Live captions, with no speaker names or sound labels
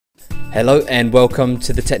Hello and welcome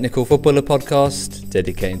to the Technical Footballer Podcast,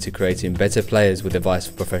 dedicated to creating better players with advice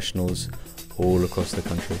for professionals all across the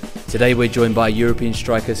country. Today we're joined by European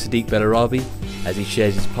striker Sadik Balarabe as he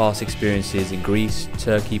shares his past experiences in Greece,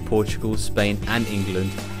 Turkey, Portugal, Spain and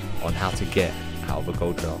England on how to get out of a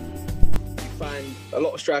goal drought. You find a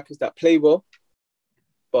lot of strikers that play well,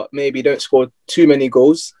 but maybe don't score too many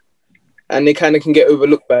goals, and they kind of can get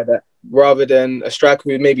overlooked by that. Rather than a striker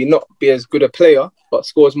who maybe not be as good a player, but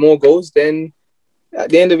scores more goals, then at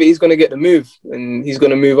the end of it, he's going to get the move and he's going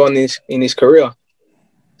to move on in his career.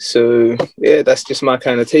 So, yeah, that's just my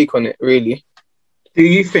kind of take on it, really. Do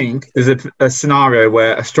you think there's a scenario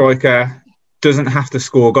where a striker doesn't have to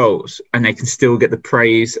score goals and they can still get the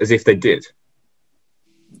praise as if they did?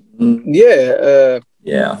 Yeah,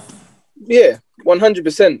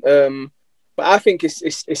 100%. But I think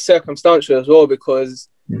it's circumstantial as well, because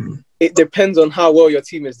it depends on how well your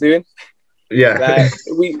team is doing. Yeah. Like,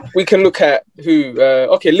 we can look at who...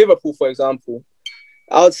 Liverpool, for example.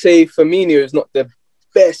 I would say Firmino is not the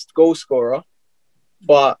best goal scorer,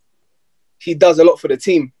 but he does a lot for the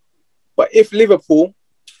team. But if Liverpool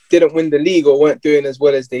didn't win the league or weren't doing as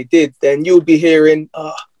well as they did, then you'll be hearing,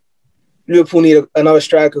 Liverpool need another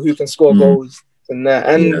striker who can score goals and that.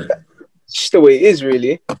 And that's just the way it is,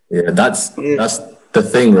 really. Yeah, that's the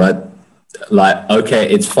thing, right? Like, okay,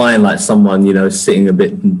 it's fine, like someone, sitting a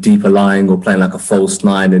bit deeper lying or playing like a false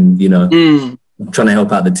nine and, trying to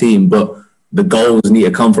help out the team, but the goals need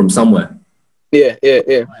to come from somewhere. Yeah.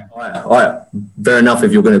 All right. Fair enough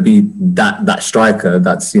if you're going to be that striker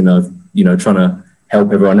that's, trying to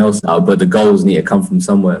help everyone else out, but the goals need to come from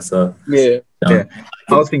somewhere. So, yeah. I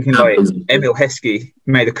was thinking like Emil Heskey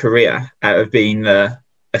made a career out of being the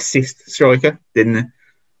assist striker, didn't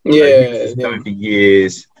he? Yeah. He was known for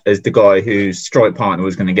years as the guy whose strike partner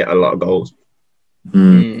was going to get a lot of goals.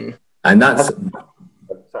 And that's...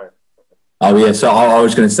 Sorry. Oh, yeah. So I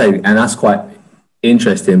was going to say, and that's quite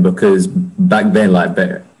interesting because back then, like,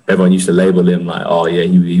 everyone used to label him like, oh, yeah,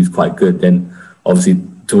 he was quite good. Then, obviously,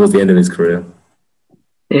 towards the end of his career.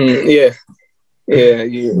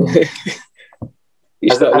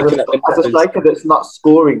 As a striker that's not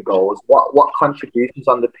scoring goals, what contributions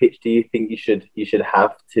on the pitch do you think you should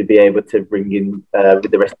have to be able to bring in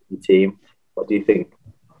with the rest of the team? What do you think?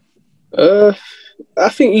 I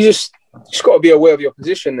think you just got to be aware of your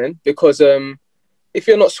position then, because if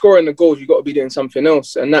you're not scoring the goals, you've got to be doing something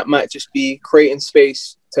else, and that might just be creating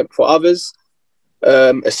space for others,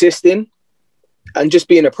 assisting, and just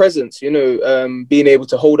being a presence. Being able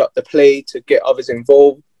to hold up the play to get others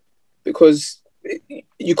involved, because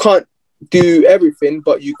you can't do everything,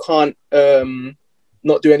 but you can't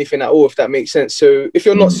not do anything at all, if that makes sense. So if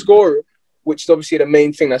you're not scoring, which is obviously the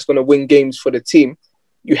main thing that's going to win games for the team,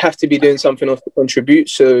 you have to be doing something else to contribute.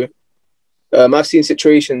 So I've seen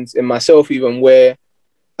situations in myself even where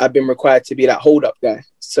I've been required to be that hold-up guy,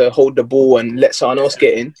 to hold the ball and let someone else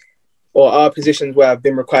get in, or other positions where I've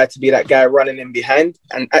been required to be that guy running in behind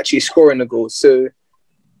and actually scoring the goals. So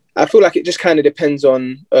I feel like it just kind of depends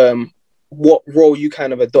on what role you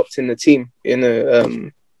kind of adopt in the team, and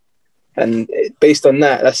based on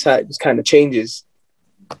that, that's how it just kind of changes.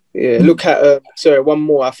 Yeah, look at, one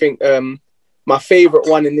more. I think my favourite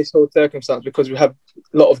one in this whole circumstance, because we have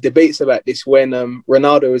a lot of debates about this, when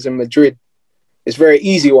Ronaldo was in Madrid. It's a very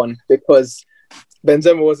easy one, because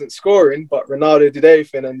Benzema wasn't scoring, but Ronaldo did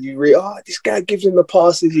everything, and you read, this guy gives him the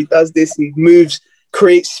passes, he does this, he moves,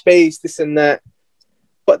 creates space, this and that.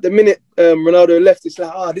 But the minute Ronaldo left, it's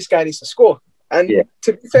like, this guy needs to score. And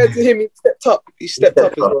to be fair to him, he stepped up. He stepped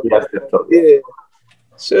up as well. Yeah.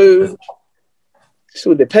 So it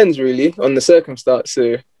all depends, really, on the circumstance.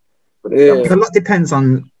 So, yeah. A lot depends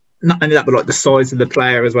on not only that, but like the size of the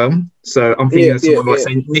player as well. So I'm thinking of someone like,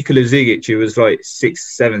 say, Nikola Zigic, who was like 6'7",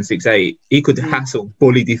 6'8". He could hassle,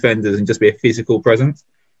 bully defenders and just be a physical presence.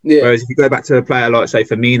 Yeah. Whereas if you go back to a player like, say,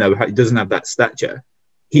 Firmino, who doesn't have that stature,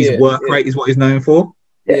 his work rate is what he's known for.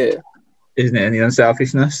 Yeah. Isn't it? And the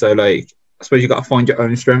unselfishness. So, like, I suppose you've got to find your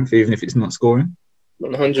own strength, even if it's not scoring.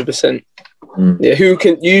 100%. Yeah,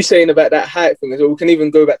 you saying about that height thing as well, we can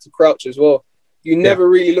even go back to Crouch as well. You never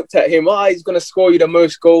really looked at him, he's going to score you the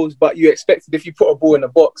most goals, but you expected if you put a ball in the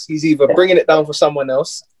box, he's either bringing it down for someone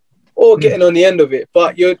else or getting on the end of it.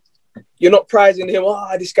 But you're not prizing him,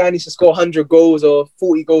 this guy needs to score 100 goals or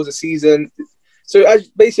 40 goals a season. So,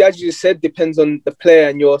 as you just said, depends on the player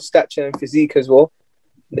and your stature and physique as well.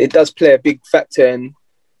 It does play a big factor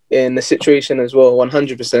in the situation as well,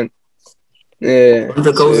 100%. Yeah.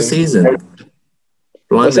 100 goals a season.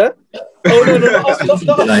 What's that? Oh, no.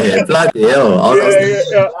 Bloody hell.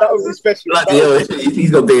 That would be special. Bloody hell.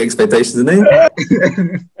 He's got big expectations, hasn't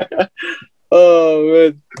he? Oh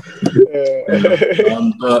man.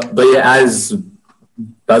 But yeah,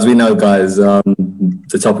 as we know, guys,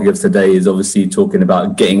 the topic of today is obviously talking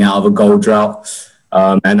about getting out of a goal drought.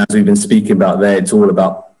 And as we've been speaking about there, it's all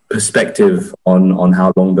about perspective on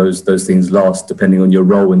how long those things last, depending on your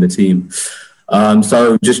role in the team.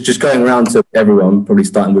 So just going around to everyone, probably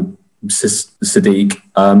starting with Sadik.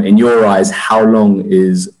 In your eyes, how long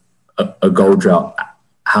is a goal drought?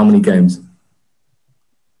 How many games?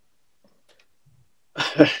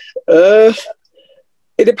 It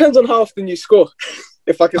depends on how often you score.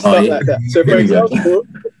 If I can start like that. So, for example,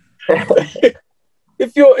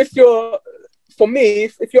 if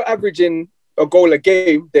you're averaging a goal a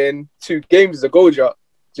game, then 2 games is a goal drought.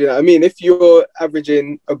 Do you know what I mean? If you're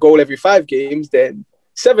averaging a goal every 5 games, then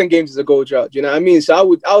 7 games is a goal drought. Do you know what I mean? So I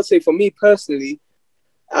would say for me personally,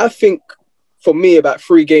 I think for me about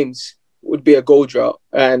 3 games would be a goal drought,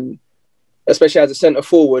 and especially as a centre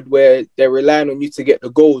forward where they're relying on you to get the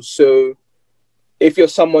goals. So if you're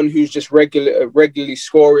someone who's just regularly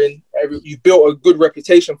scoring, you built a good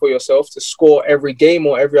reputation for yourself to score every game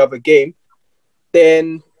or every other game,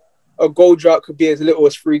 then a goal drought could be as little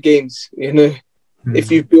as 3 games. You know,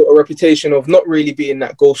 if you've built a reputation of not really being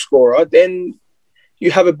that goal scorer, then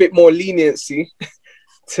you have a bit more leniency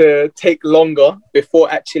to take longer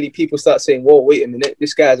before actually people start saying, "Whoa, wait a minute,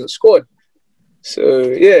 this guy hasn't scored." So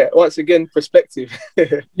yeah, once again, perspective.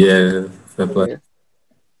 Yeah, fair play.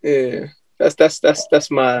 Yeah. That's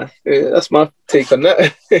my take on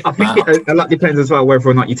that. I think that depends as well whether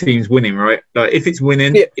or not your team's winning, right? Like if it's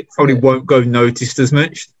winning, it probably won't go noticed as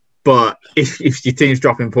much. But if your team's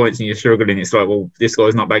dropping points and you're struggling, it's like, well, this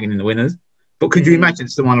guy's not bagging in the winners. But could you imagine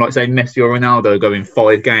someone like, say, Messi or Ronaldo going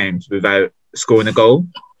 5 games without scoring a goal?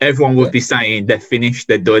 Everyone would be saying they're finished,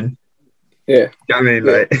 they're done. Yeah, you know what I mean,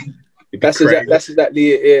 like that's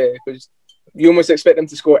exactly it. Yeah, because you almost expect them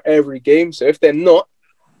to score every game. So if they're not,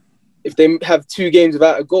 if they have 2 games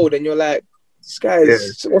without a goal, then you're like, this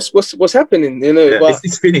guy's what's happening? You know, but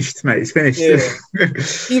it's finished, mate. It's finished. Yeah.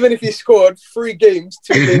 Even if he scored 3 games,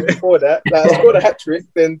 2 games before that, like scored a hat trick,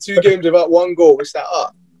 then 2 games without 1 goal, it's like,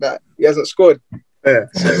 he hasn't scored. Yeah.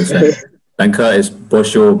 And Curtis,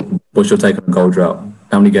 what's your take on a goal drought?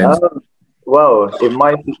 How many games? Well, in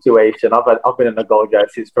my situation, I've been in a goal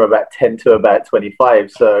drought since from about 10 to about 25,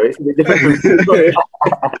 so it's a bit different.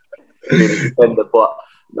 But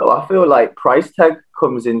no, I feel like price tag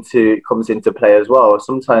comes into play as well.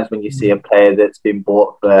 Sometimes when you see a player that's been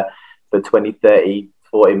bought for 20, 30,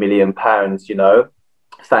 40 million pounds, you know,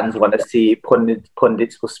 fans want to see,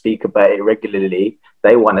 pundits will speak about it regularly.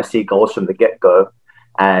 They want to see goals from the get-go.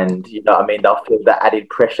 And, you know what I mean, they'll feel that added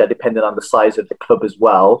pressure depending on the size of the club as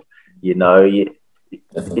well. You know,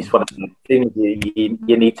 it's one of the things,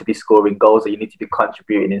 you need to be scoring goals or you need to be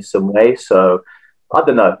contributing in some way. So, I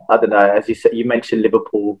don't know. As you said, you mentioned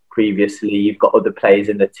Liverpool previously. You've got other players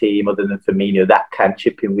in the team other than Firmino that can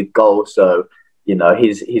chip in with goals. So, you know,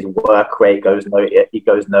 his work rate goes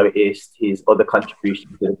noticed. His other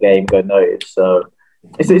contributions to the game go noticed. So,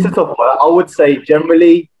 it's a tough one. I would say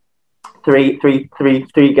generally three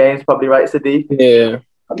games, probably, right, Sadik? Yeah.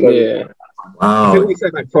 I think we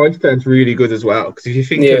said that price tag's really good as well, because if you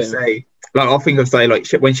think of say, like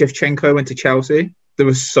when Shevchenko went to Chelsea, there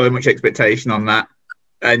was so much expectation on that.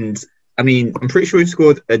 And I mean, I'm pretty sure he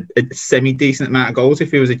scored a semi-decent amount of goals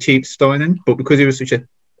if he was a cheap signing, but because he was such a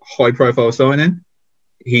high-profile signing,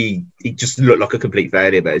 he just looked like a complete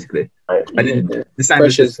failure, basically. And then the same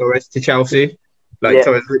as Torres to Chelsea.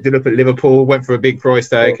 Torres did up at Liverpool, went for a big price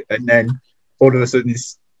tag, and then all of a sudden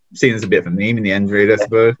he's seen as a bit of a meme in the end, really, I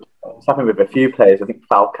suppose. It's happened with a few players. I think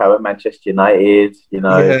Falcao at Manchester United, you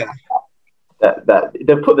know, that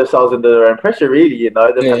they've put themselves under their own pressure, really, you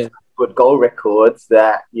know. They've had good goal records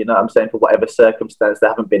that, you know what I'm saying, for whatever circumstance, they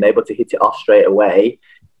haven't been able to hit it off straight away.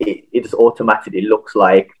 It just automatically looks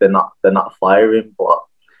like they're not firing. But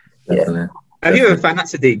yeah. Have you ever found that,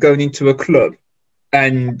 Sadik, going into a club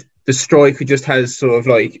and the striker just has sort of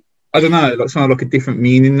like, I don't know, like kind of like a different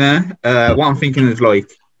meaning there? What I'm thinking is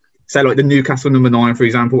like, say like the Newcastle number 9, for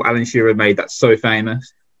example, Alan Shearer made that so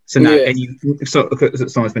famous. So now any sort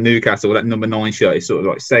of someone for Newcastle, that number 9 shirt is sort of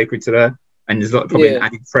like sacred to there, and there's like probably an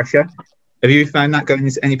added pressure. Have you found that going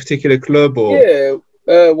into any particular club? Or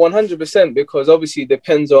 100%, because obviously it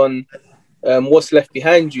depends on what's left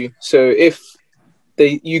behind you. So if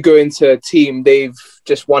you go into a team, they've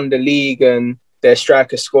just won the league and their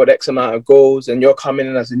striker scored X amount of goals, and you're coming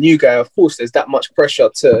in as a new guy, of course there's that much pressure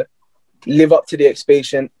to live up to the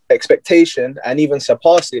expectation and even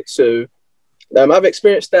surpass it. So I've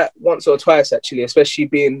experienced that once or twice, actually, especially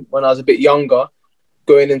being when I was a bit younger,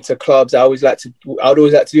 going into clubs. I'd always like to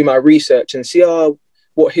do my research and see,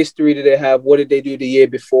 what history do they have, what did they do the year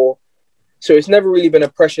before. So it's never really been a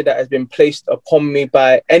pressure that has been placed upon me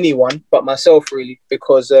by anyone but myself, really,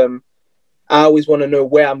 because I always want to know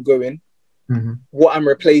where I'm going, what I'm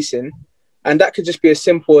replacing, and that could just be as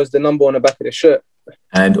simple as the number on the back of the shirt.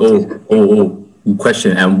 And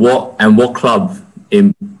question, and what club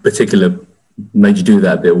in particular made you do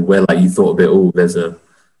that a bit, where like you thought a bit,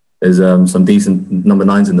 there's some decent number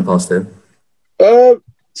 9s in the past there?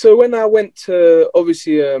 So when I went to,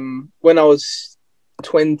 obviously, when I was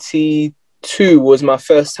 22 was my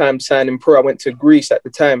first time signing pro. I went to Greece at the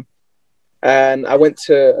time, and I went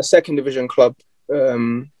to a second division club.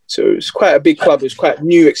 So it was quite a big club. It was quite a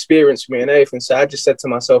new experience for me and everything. So I just said to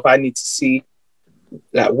myself, I need to see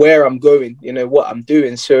like where I'm going, you know, what I'm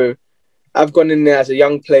doing. So I've gone in there as a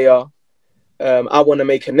young player. I want to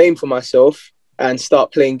make a name for myself and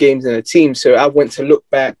start playing games in a team. So I went to look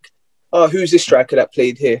back, who's this striker that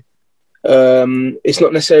played here? It's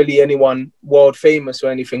not necessarily anyone world famous or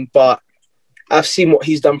anything, but I've seen what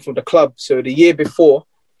he's done for the club. So the year before,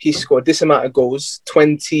 he scored this amount of goals,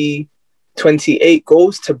 28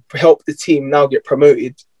 goals to help the team now get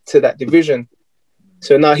promoted to that division.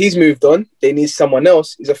 So now he's moved on. They need someone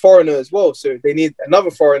else. He's a foreigner as well. So they need another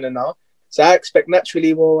foreigner now. So I expect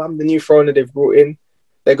naturally, well, I'm the new foreigner they've brought in.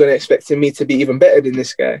 They're going to expect me to be even better than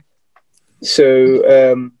this guy. So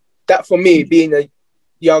that for me, being a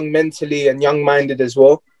young mentally and young-minded as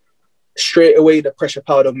well, straight away the pressure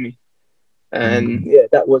piled on me. And yeah,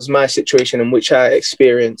 that was my situation in which I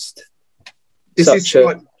experienced. This is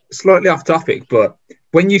slightly off topic, but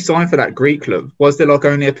when you signed for that Greek club, was there like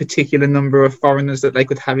only a particular number of foreigners that they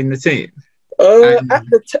could have in the team?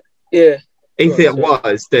 Yeah. If it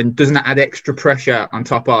was, then doesn't that add extra pressure on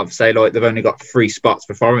top of, say, like they've only got 3 spots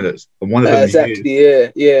for foreigners, and one of them exactly,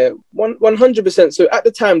 is you? 100%. So at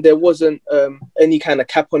the time there wasn't any kind of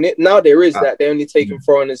cap on it. Now there is that they're only taking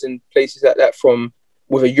foreigners in places like that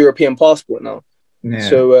with a European passport now. Yeah.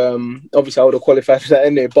 So obviously I would have qualified for that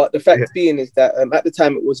anyway. But the fact being is that at the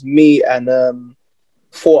time it was me and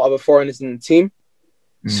 4 other foreigners in the team.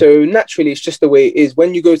 So naturally it's just the way it is.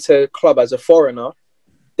 When you go to a club as a foreigner,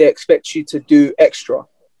 they expect you to do extra.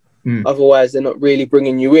 Otherwise, they're not really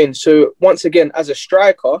bringing you in. So once again, as a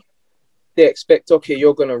striker, they expect, okay,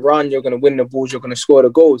 you're going to run, you're going to win the balls, you're going to score the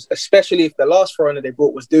goals, especially if the last foreigner they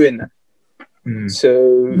brought was doing that.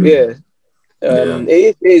 So,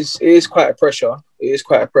 it is quite a pressure. It is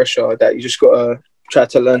quite a pressure that you just got to try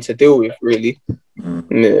to learn to deal with, really.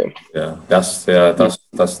 Yeah, that's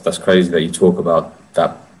crazy that you talk about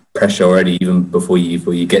that pressure already, even before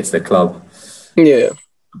you get to the club. Yeah.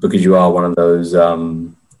 Because you are one of those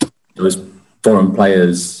foreign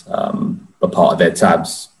players, a part of their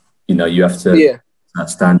tabs. You know, you have to that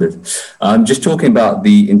standard. Just talking about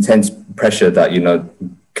the intense pressure that, you know,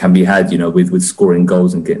 can be had, you know, with scoring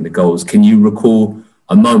goals and getting the goals. Can you recall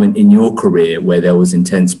a moment in your career where there was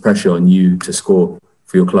intense pressure on you to score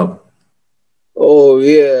for your club? Oh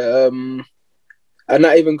yeah, and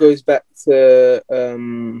that even goes back to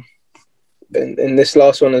in this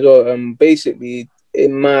last one as well. Basically,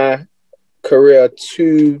 in my career,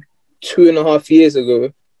 two and a half years ago,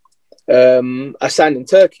 I signed in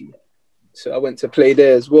Turkey. So I went to play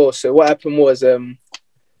there as well. So what happened was,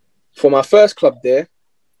 for my first club there,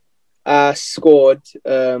 I scored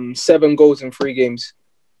 7 goals in 3 games.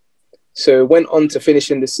 So went on to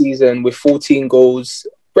finish in the season with 14 goals.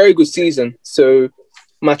 Very good season. So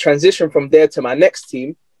my transition from there to my next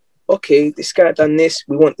team, okay, this guy done this.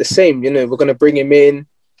 We want the same. You know, we're going to bring him in.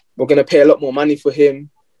 We're going to pay a lot more money for him.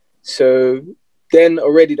 So then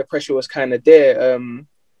already the pressure was kind of there.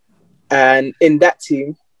 And in that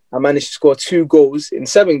team, I managed to score 2 goals in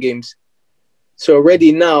 7 games. So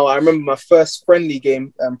already now, I remember my first friendly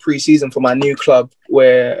game pre-season for my new club,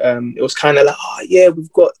 where it was kind of like, oh yeah,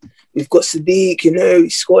 we've got Sadik, you know, he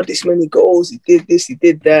scored this many goals, he did this, he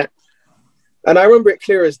did that. And I remember it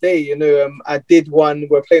clear as day, you know, I did one,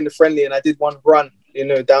 we're playing the friendly, and I did one run, you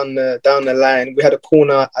know, down the line. We had a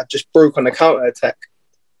corner, I just broke on the counter attack.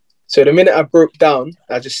 So the minute I broke down,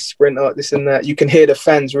 I just sprint out, this and that. You can hear the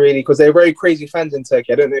fans really, because they're very crazy fans in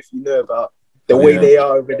Turkey. I don't know if you know about the way they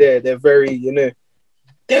are over there. They're very, you know,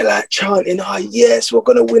 they're like chanting, oh yes, we're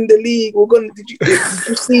going to win the league. Did you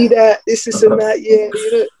see that? This and that, yeah,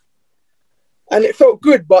 you know. And it felt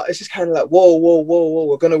good, but it's just kind of like, whoa,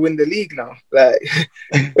 we're going to win the league now. Like,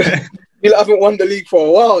 you haven't won the league for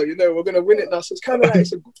a while, you know, we're going to win it now. So it's kind of like,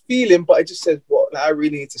 it's a good feeling, but it just says, what, like, I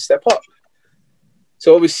really need to step up.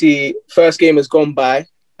 So obviously, first game has gone by,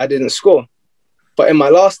 I didn't score. But in my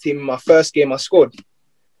last team, in my first game, I scored.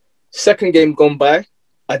 Second game gone by,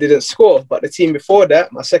 I didn't score. But the team before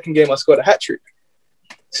that, my second game, I scored a hat-trick.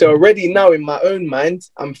 So already now in my own mind,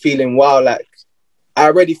 I'm feeling, wow, like I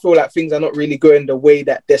already feel like things are not really going the way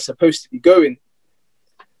that they're supposed to be going.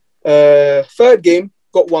 Third game,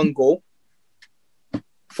 got 1 goal.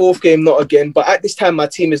 Fourth game, not again. But at this time, my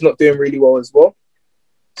team is not doing really well as well.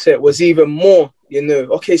 So it was even more,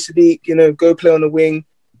 okay, Sadik, go play on the wing,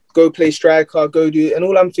 go play striker, go do it. And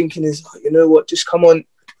all I'm thinking is, you know what, just come on.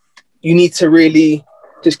 You need to really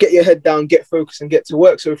just get your head down, get focused and get to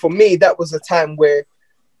work. So for me, that was a time where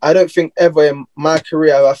I don't think ever in my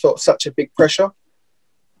career I felt such a big pressure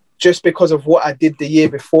just because of what I did the year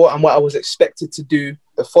before and what I was expected to do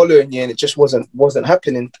the following year. And it just wasn't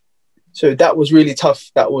happening. So that was really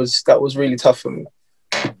tough. That was really tough for me.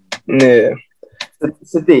 Yeah.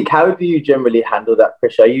 Sadik, how do you generally handle that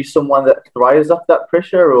pressure? Are you someone that thrives off that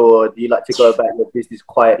pressure, or do you like to go about your business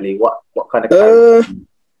quietly? What kind of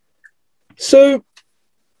So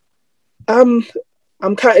I'm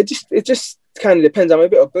kind of it just kind of depends. I'm a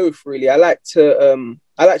bit of both, really. I like to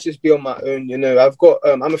just be on my own. I've got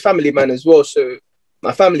I'm a family man as well, so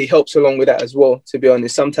my family helps along with that as well. To be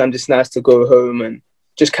honest, sometimes it's nice to go home and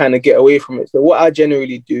just kind of get away from it. So what I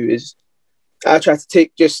generally do is I try to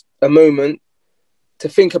take just a moment to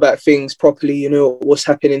think about things properly, what's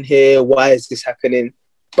happening here, why is this happening?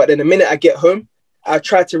 But then the minute I get home, I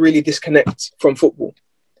try to really disconnect from football.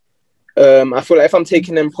 I feel like if I'm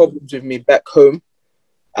taking them problems with me back home,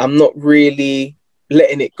 I'm not really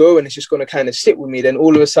letting it go and it's just going to kind of sit with me. Then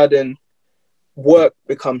all of a sudden, work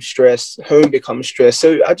becomes stress, home becomes stress.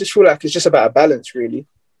 So I just feel like it's just about a balance, really.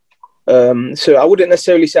 So I wouldn't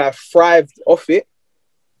necessarily say I thrived off it,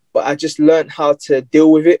 but I just learned how to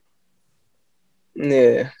deal with it.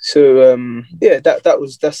 Yeah. So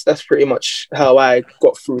that's pretty much how I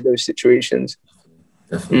got through those situations.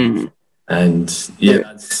 Definitely. And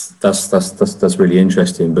that's really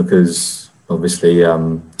interesting because obviously,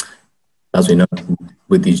 as we know,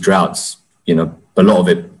 with these droughts, a lot of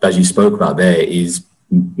it, as you spoke about there, is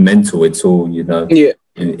mental. It's all in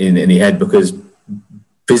the head because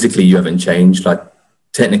physically you haven't changed. Like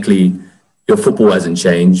technically, your football hasn't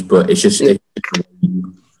changed, but it's just you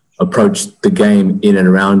approach the game in and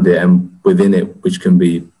around it and within it, which can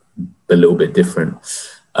be a little bit different.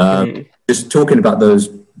 Just talking about those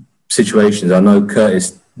situations, I know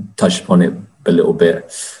Curtis touched upon it a little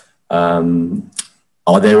bit. Are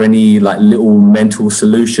there any like little mental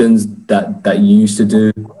solutions that you used to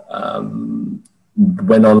do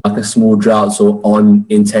when on like a small droughts or on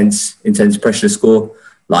intense pressure score?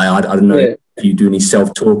 Like I don't know if you do any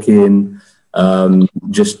self-talking,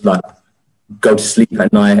 just like go to sleep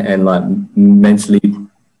at night and like mentally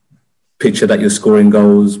picture that you're scoring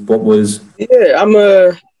goals. What was? Yeah, I'm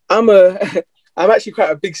actually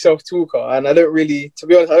quite a big self-talker, and I don't really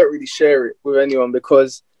share it with anyone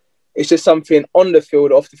because it's just something on the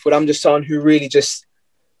field, off the field. I'm just someone who really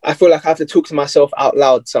I feel like I have to talk to myself out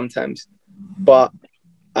loud sometimes, but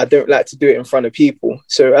I don't like to do it in front of people.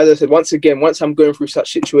 So as I said, once I'm going through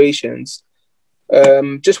such situations,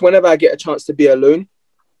 just whenever I get a chance to be alone,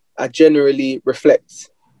 I generally reflect.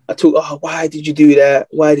 I talk, why did you do that?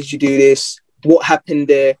 Why did you do this? What happened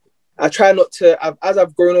there? I try not to, as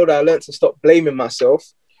I've grown older, I learned to stop blaming myself,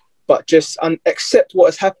 but just accept what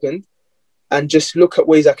has happened and just look at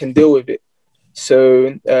ways I can deal with it.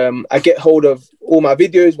 So I get hold of all my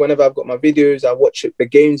videos. Whenever I've got my videos, I watch the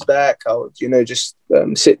games back. I'll, just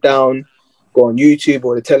sit down, go on YouTube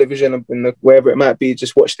or the television, wherever it might be,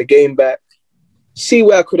 just watch the game back, see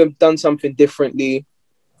where I could have done something differently.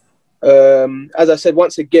 As I said,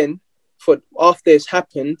 once again, after it's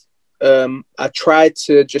happened, I tried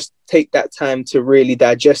to just take that time to really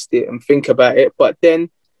digest it and think about it. But then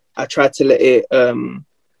I tried to let it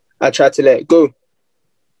go.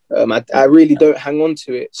 I really don't hang on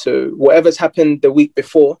to it. So whatever's happened the week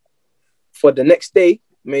before, for the next day,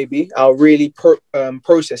 maybe I'll really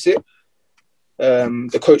process it.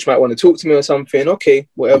 The coach might want to talk to me or something. Okay,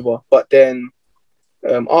 whatever. But then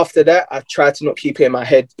after that, I try to not keep it in my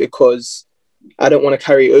head because I don't want to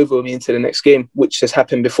carry it over with me into the next game, which has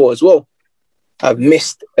happened before as well. I've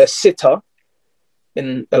missed a sitter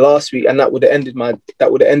in the last week, and that would have ended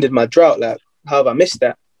my drought. Like, how have I missed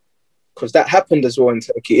that? Because that happened as well in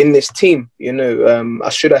Turkey in this team. I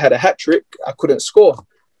should have had a hat trick. I couldn't score.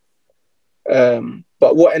 But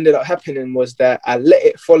what ended up happening was that I let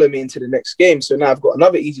it follow me into the next game. So now I've got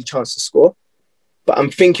another easy chance to score. But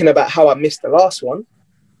I'm thinking about how I missed the last one.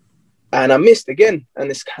 And I missed again.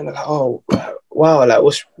 And it's kind of like, oh, wow, like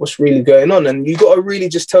what's really going on? And you got to really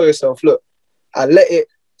just tell yourself, look, I let it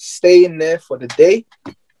stay in there for the day.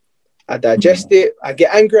 I digest it. I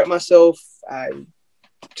get angry at myself. I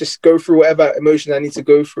just go through whatever emotions I need to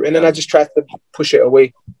go through. And then I just try to push it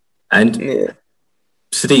away. And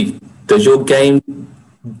Sadik, does your game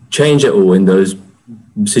change at all in those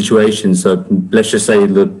situations? So let's just say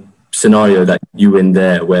the scenario that you in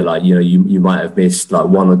there, where like you might have missed like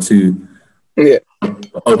one or two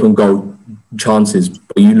open goal chances.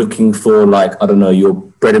 Are you looking for like, I don't know, your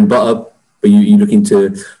bread and butter? Are you looking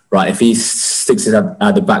to, right, if he sticks it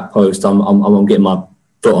at the back post, I'm getting my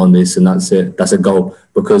foot on this and that's it. That's a goal,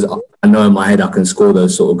 because I know in my head I can score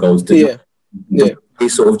those sort of goals. Do they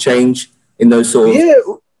sort of change in those sort of...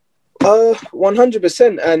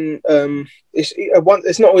 100%. And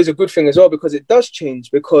it's not always a good thing as well, because it does change.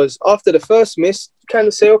 Because after the first miss, you kind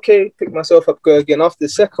of say, okay, pick myself up, go again. After the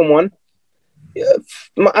second one,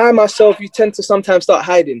 I myself, you tend to sometimes start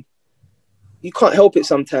hiding. You can't help it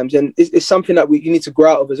sometimes, and it's something that you need to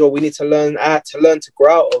grow out of as well. We need to learn to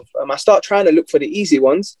grow out of. I start trying to look for the easy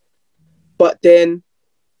ones, but then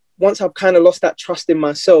once I've kind of lost that trust in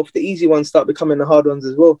myself, the easy ones start becoming the hard ones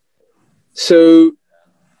as well. So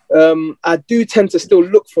I do tend to still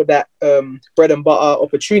look for that bread and butter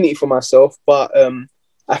opportunity for myself, but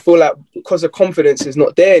I feel like because the confidence is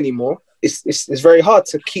not there anymore, it's very hard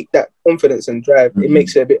to keep that confidence and drive. It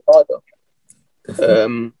makes it a bit harder.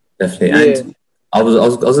 Definitely. And I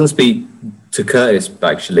was going to speak to Curtis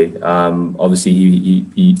actually. Obviously,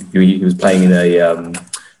 he was playing in a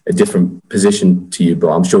different position to you, but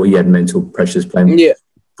I'm sure he had mental pressures playing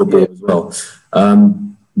football as well.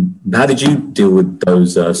 How did you deal with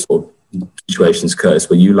those sort of situations, Curtis?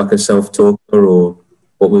 Were you like a self-talker, or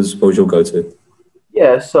what was your go-to?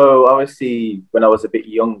 Yeah, so obviously when I was a bit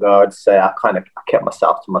younger, I'd say I kept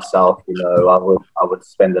myself to myself. I would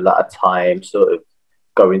spend a lot of time sort of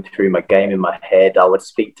going through my game in my head. I would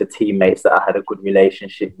speak to teammates that I had a good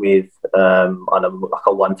relationship with on a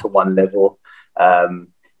one-to-one level.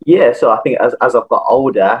 So I think as I've got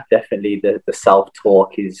older, definitely the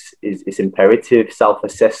self-talk is imperative.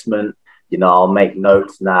 Self-assessment. I'll make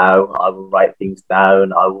notes now. I will write things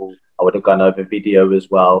down. I would have gone over video as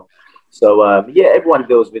well. So everyone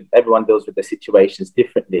deals with the situations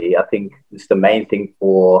differently. I think it's the main thing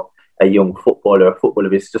for a young footballer. A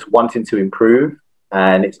footballer is just wanting to improve.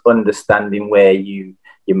 And it's understanding where you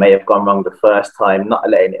may have gone wrong the first time, not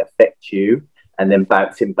letting it affect you, and then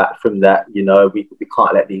bouncing back from that. We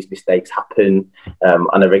can't let these mistakes happen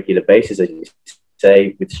on a regular basis. As you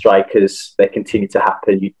say, with strikers, they continue to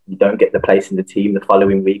happen. You don't get the place in the team the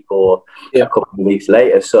following week or a couple of weeks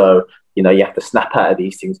later. So, you have to snap out of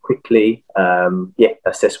these things quickly.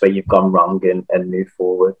 Assess where you've gone wrong and move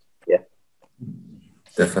forward. Yeah.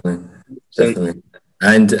 Definitely.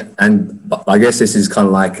 And I guess this is kind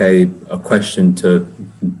of like a question to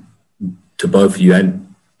both of you,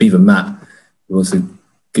 and even Matt, who wants to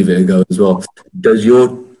give it a go as well. Does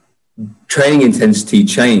your training intensity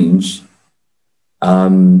change but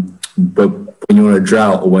when you're on a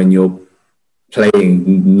drought or when you're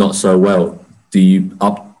playing not so well? Do you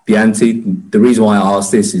up the ante? The reason why I ask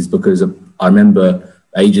this is because I remember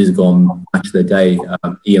ages ago on Match of the Day,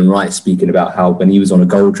 Ian Wright speaking about how when he was on a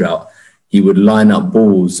goal drought, he would line up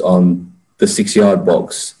balls on the 6-yard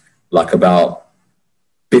box, like about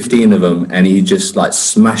 15 of them, and he'd just like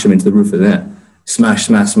smash them into the roof of the net. Smash,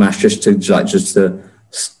 just to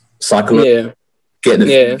cycle it, get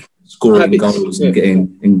the scoring goals and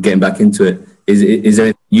getting back into it. Is there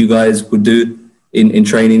anything you guys would do in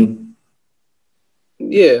training?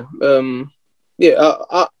 I'd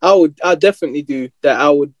definitely do that. I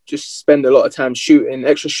would just spend a lot of time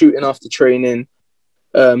extra shooting after training.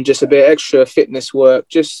 Just a bit of extra fitness work,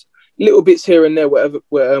 just little bits here and there,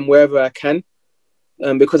 wherever I can,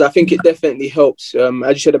 because I think it definitely helps.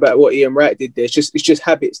 As you said about what Ian Wright did there, it's just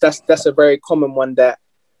habits. That's a very common one that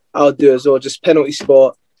I'll do as well. Just penalty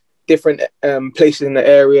spot, different places in the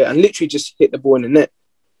area, and literally just hit the ball in the net.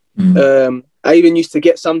 I even used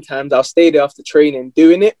to sometimes I'll stay there after training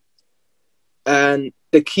doing it, and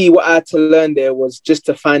the key what I had to learn there was just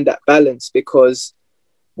to find that balance, because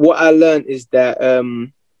what I learned is that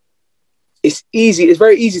it's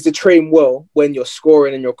very easy to train well when you're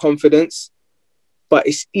scoring and your confidence, but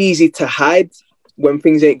it's easy to hide when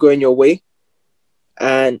things ain't going your way.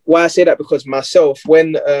 And why I say that, because myself,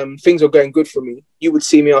 when things were going good for me, you would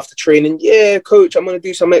see me after training, coach, I'm going to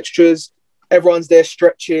do some extras. Everyone's there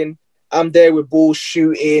stretching. I'm there with balls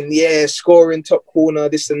shooting, scoring, top corner,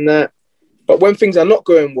 this and that. But when things are not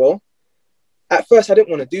going well, at first I didn't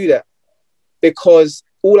want to do that, because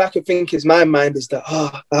all I could think is my mind is that,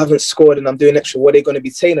 I haven't scored and I'm doing extra. What are they going to be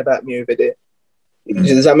saying about me over there?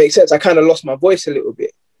 Does that make sense? I kind of lost my voice a little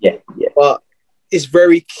bit. Yeah. But it's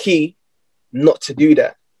very key not to do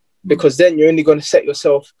that, because then you're only going to set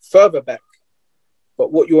yourself further back.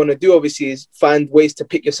 But what you want to do, obviously, is find ways to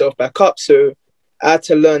pick yourself back up. So I had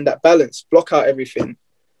to learn that balance, block out everything,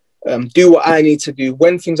 do what I need to do.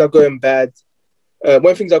 When things are going bad,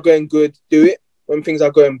 when things are going good, do it. When things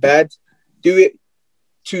are going bad, do it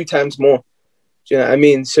 2 times more. Do you know what I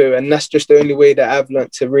mean? So, and that's just the only way that I've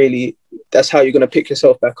learned to really, that's how you're going to pick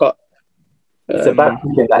yourself back up. It's about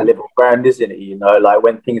picking that level ground, isn't it? You know, like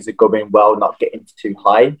when things are going well, not getting too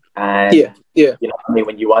high. And, yeah. You know, I mean,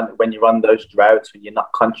 when you run those droughts, when you're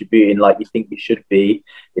not contributing like you think you should be,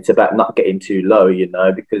 it's about not getting too low, you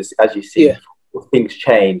know, because as you see, things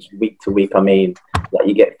change week to week. I mean, like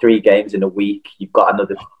you get 3 games in a week, you've got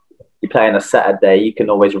another, you play on a Saturday, you can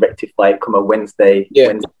always rectify it come a Wednesday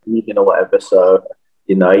evening or whatever. So,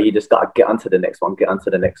 you know, you just got to get onto the next one,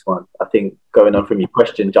 I think going on from your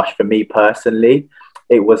question, Josh, for me personally,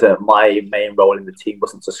 it wasn't my main role in the team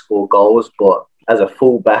wasn't to score goals, but as a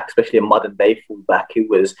fullback, especially a modern day fullback, it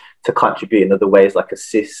was to contribute in other ways like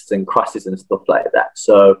assists and crosses and stuff like that.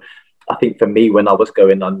 So I think for me, when I was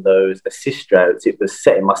going on those assist droughts, it was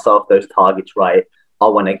setting myself those targets right. I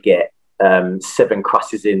want to get 7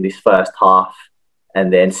 crosses in this first half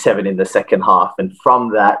and then 7 in the second half. And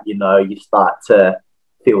from that, you know, you start to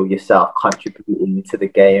feel yourself contributing to the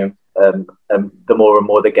game the more and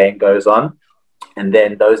more the game goes on. And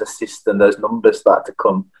then those assists and those numbers start to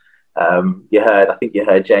come. I think you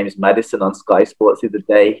heard James Maddison on Sky Sports the other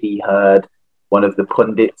day. He heard one of the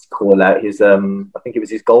pundits call out his, I think it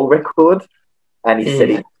was his goal record. And he said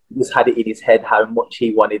he just had it in his head how much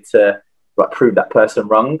he wanted to prove that person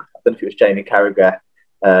wrong. I don't know if it was Jamie Carragher,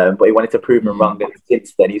 but he wanted to prove him wrong. And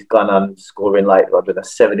since then, he's gone on scoring like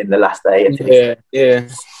 7 in the last 8.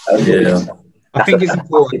 I think it's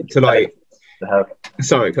important to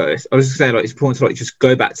sorry, Curtis. I was just saying, it's important to just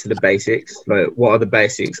go back to the basics. Like, what are the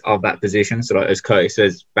basics of that position? So, as Curtis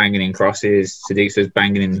says, banging in crosses. Sadik says,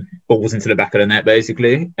 banging in balls into the back of the net,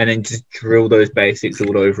 basically, and then just drill those basics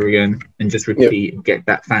all over again, and just repeat and get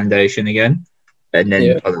that foundation again, and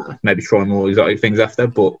then I don't know, maybe try more exotic things after,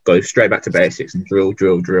 but go straight back to basics and drill.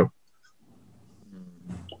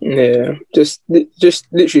 Yeah, just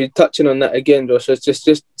literally touching on that again, Josh.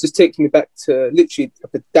 Just takes me back to literally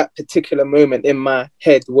that particular moment in my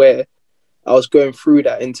head where I was going through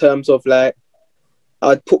that in terms of like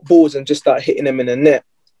I'd put balls and just start hitting them in the net,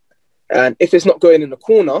 and if it's not going in the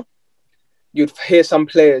corner, you'd hear some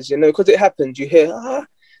players, you know, because it happens. You hear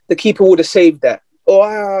the keeper would have saved that,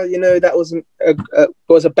 or you know, that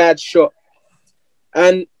was a bad shot.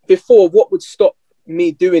 And before, what would stop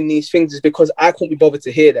me doing these things is because I couldn't be bothered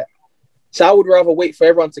to hear that. So I would rather wait for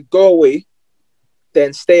everyone to go away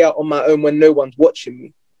than stay out on my own when no one's watching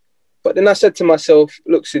me. But then I said to myself,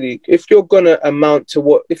 look, Sadik, if you're going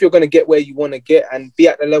to get where you want to get and be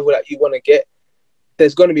at the level that you want to get,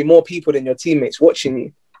 there's going to be more people than your teammates watching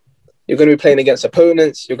you. You're going to be playing against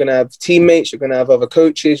opponents. You're going to have teammates. You're going to have other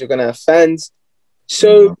coaches. You're going to have fans.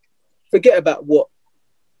 So forget about what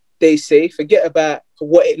they say. Forget about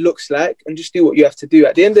what it looks like and just do what you have to do.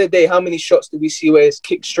 At the end of the day, how many shots do we see where it's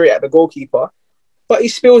kicked straight at the goalkeeper, but he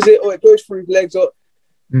spills it or it goes through his legs? Or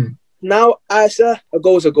now, a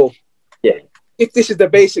goal's a goal. Yeah. If this is the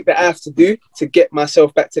basic that I have to do to get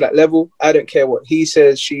myself back to that level, I don't care what he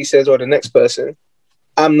says, she says, or the next person.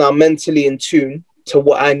 I'm now mentally in tune to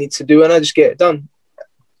what I need to do, and I just get it done.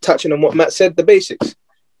 Touching on what Matt said, the basics.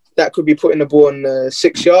 That could be putting the ball on the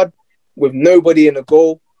 6 yard with nobody in the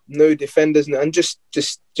goal, no defenders, and just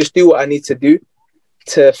do what I need to do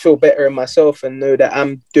to feel better in myself and know that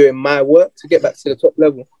I'm doing my work to get back to the top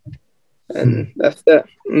level. And that's that.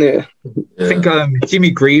 Yeah. I think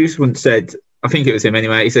Jimmy Greaves once said, I think it was him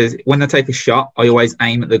anyway, he says, when I take a shot, I always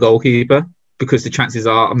aim at the goalkeeper because the chances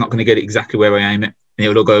are I'm not going to get it exactly where I aim it. And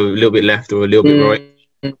it'll go a little bit left or a little bit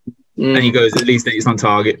right. And he goes, at least it's on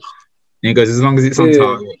target. And he goes, as long as it's on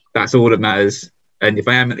target, that's all that matters. And if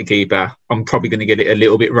I am at the keeper, I'm probably going to get it a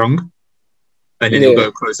little bit wrong. And then it'll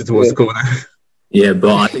go closer towards the corner. Yeah,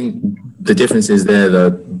 but I think the difference is there,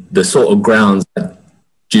 the sort of grounds that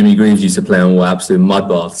Jimmy Greaves used to play on were absolute mud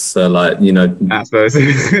baths. So, like, you know, I suppose.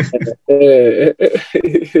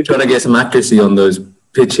 trying to get some accuracy on those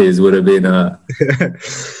pitches would have been an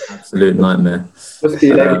absolute nightmare.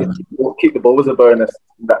 Keep the balls a bonus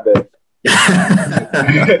back there.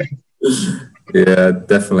 Yeah,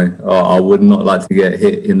 definitely. Oh, I would not like to get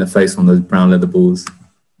hit in the face on those brown leather balls.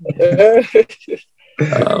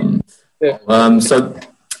 So,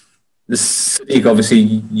 Sadik, obviously,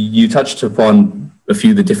 you touched upon a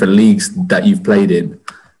few of the different leagues that you've played in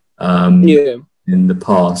in the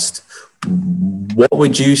past. What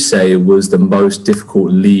would you say was the most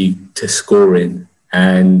difficult league to score in?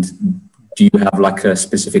 And do you have like a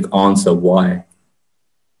specific answer why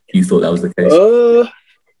you thought that was the case?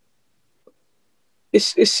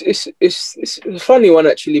 It's a funny one,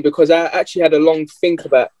 actually, because I actually had a long think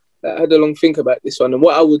about I had a long think about this one. And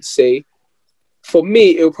what I would say, for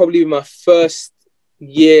me, it would probably be my first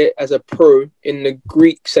year as a pro in the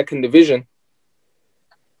Greek second division.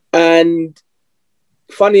 And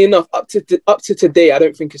funny enough, up to today, I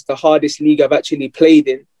don't think it's the hardest league I've actually played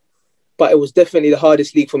in, but it was definitely the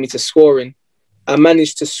hardest league for me to score in. I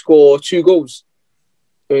managed to score 2 goals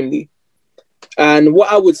only. And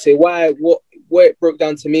what I would say, where it broke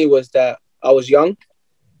down to me was that I was young.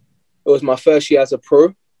 It was my first year as a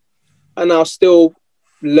pro, and I was still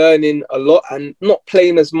learning a lot and not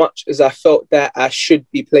playing as much as I felt that I should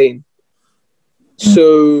be playing.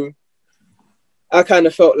 So I kind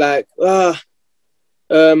of felt like,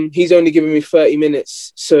 he's only giving me 30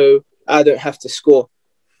 minutes, so I don't have to score.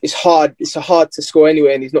 It's hard to score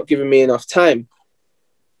anyway, and he's not giving me enough time.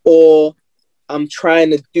 Or I'm trying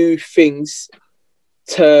to do things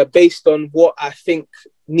based on what I think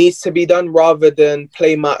needs to be done rather than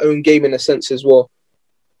play my own game in a sense as well.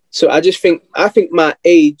 So I think my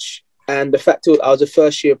age and the fact that I was a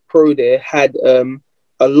first year pro there had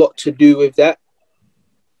a lot to do with that,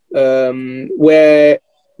 where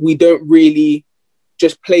we don't really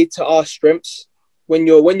just play to our strengths. When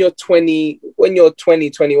you're 20,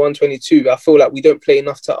 21, 22, I feel like we don't play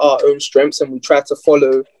enough to our own strengths, and we try to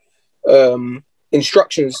follow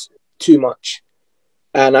instructions too much.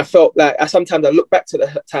 And I felt like sometimes I look back to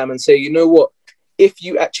the time and say, you know what, if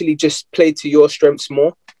you actually just played to your strengths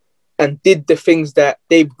more and did the things that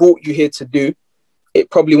they brought you here to do, it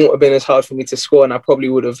probably wouldn't have been as hard for me to score, and I probably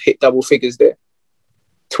would have hit double figures there,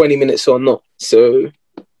 20 minutes or not. So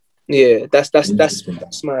yeah, that's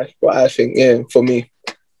what I think. Yeah, for me.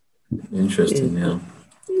 Interesting. Yeah.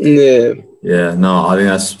 Yeah. Yeah. No, I think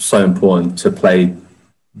that's so important to play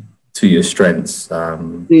to your strengths.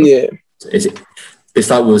 Yeah. It's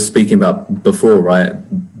like we were speaking about before, right?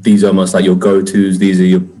 These are almost like your go-tos. These are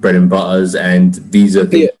your bread and butters, and these are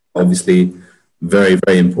things obviously very,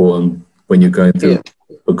 very important when you're going through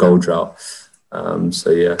a goal drought.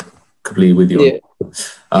 So yeah, completely with you.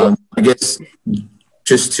 I guess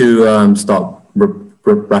just to start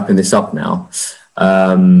wrapping this up now,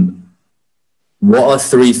 what are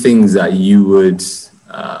 3 things that you would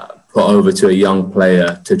put over to a young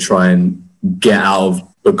player to try and get out of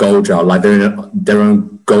a goal drought, like they're in their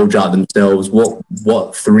own goal drought themselves?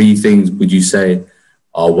 What 3 things would you say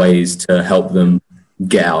are ways to help them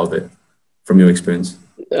get out of it from your experience?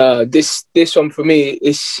 This one for me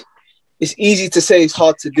is, it's easy to say, it's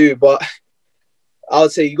hard to do, but I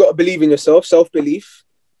would say you got to believe in yourself, self-belief.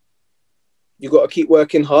 You got to keep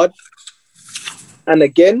working hard. And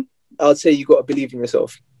again, I would say you got to believe in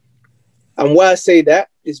yourself. And why I say that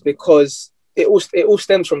is because it all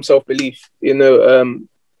stems from self-belief. You know,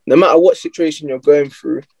 no matter what situation you're going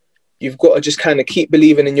through, you've got to just kind of keep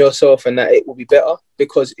believing in yourself and that it will be better.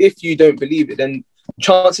 Because if you don't believe it, then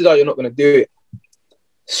chances are you're not going to do it.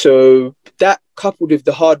 So that, coupled with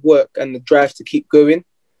the hard work and the drive to keep going,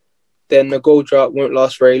 then the goal drought won't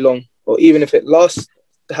last very long. Or even if it lasts,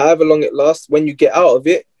 however long it lasts, when you get out of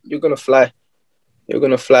it, you're going to fly. You're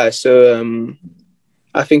going to fly. So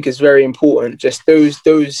I think it's very important. Just those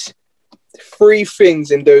 3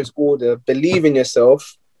 things in those order: believe in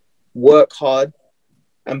yourself, work hard,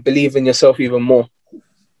 and believe in yourself even more.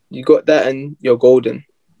 You got that and you're golden.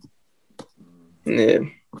 Yeah.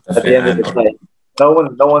 At the end of the day, no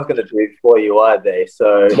one's going to do it for you, are they?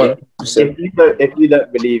 So if you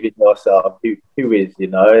don't believe in yourself, who is? You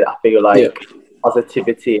know, I feel like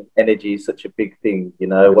positivity and energy is such a big thing. You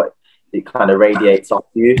know, what it kind of radiates off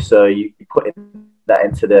you. So you put that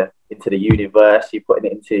into the universe. You're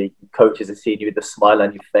putting it into coaches and seeing you with a smile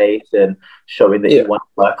on your face and showing that you want to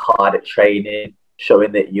work hard at training,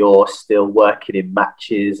 showing that you're still working in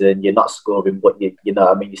matches and you're not scoring, but you know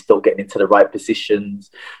what I mean, you're still getting into the right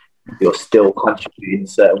positions. You're still contributing in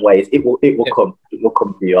certain ways. It will come. It will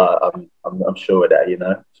come for you. I'm sure of that. You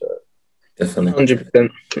know. So definitely,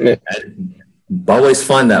 100%. Yeah. But I always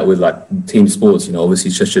find that with like team sports, you know,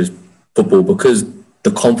 obviously such as football, because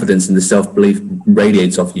the confidence and the self-belief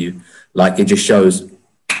radiates off you. Like it just shows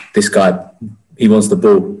this guy, he wants the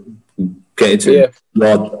ball, get it to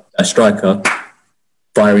a striker,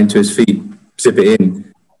 fire into his feet, zip it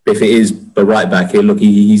in. If it is the right back here, look,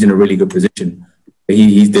 he's in a really good position.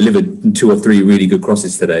 He's delivered 2 or 3 really good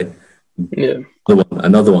crosses today. Yeah,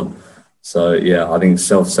 another one. So yeah, I think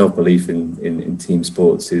self-belief in team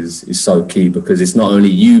sports is so key, because it's not only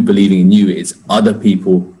you believing in you, it's other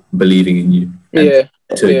people believing in you.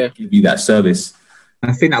 To give you that service.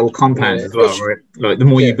 I think that will compound as well, right? Like the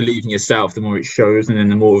more you believe in yourself, the more it shows, and then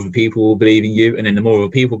the more other people will believe in you, and then the more other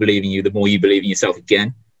people believe in you, the more you believe in yourself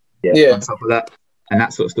again. Yeah. On top of that, and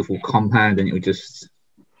that sort of stuff will compound, and it will just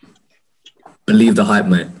believe the hype,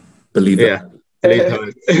 mate. Believe Yeah.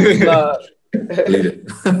 it. Nah. Believe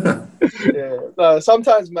it. Yeah. No,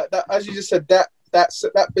 sometimes, Matt, that, as you just said, that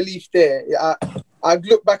belief there. Yeah, I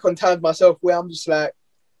look back on times myself where I'm just like,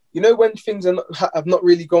 you know, when things have not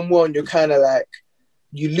really gone well, and you're kind of like,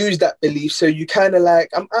 you lose that belief. So you kind of like,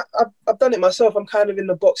 I've done it myself. I'm kind of in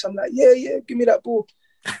the box. I'm like, yeah, give me that ball,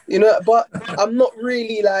 you know. But I'm not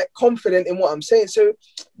really like confident in what I'm saying. So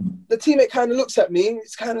the teammate kind of looks at me.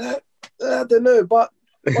 It's kind of like, I don't know. But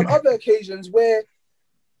on other occasions where,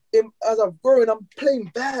 as I've grown, I'm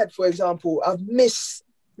playing bad. For example, I've missed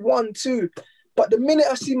 1, 2. But the minute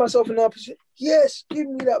I see myself in that position, yes, give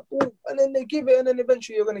me that ball. And then they give it, and then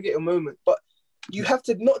eventually you're going to get a moment. But you have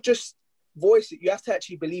to not just voice it, you have to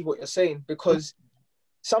actually believe what you're saying, because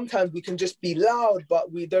sometimes we can just be loud, but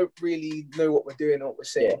we don't really know what we're doing or what we're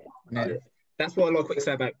saying. Yeah. That's why I like what you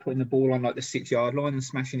say about putting the ball on like the 6-yard line and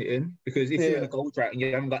smashing it in. Because if you're in a goal drought and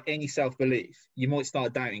you haven't got any self-belief, you might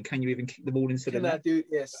start doubting, can you even kick the ball into the net?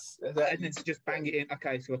 Yes. Exactly. And then to just bang it in,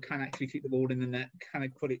 okay, so I can actually kick the ball in the net, can I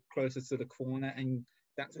put it closer to the corner? And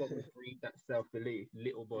that's what will breed that self-belief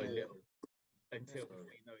little by little until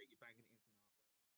you know it, you bang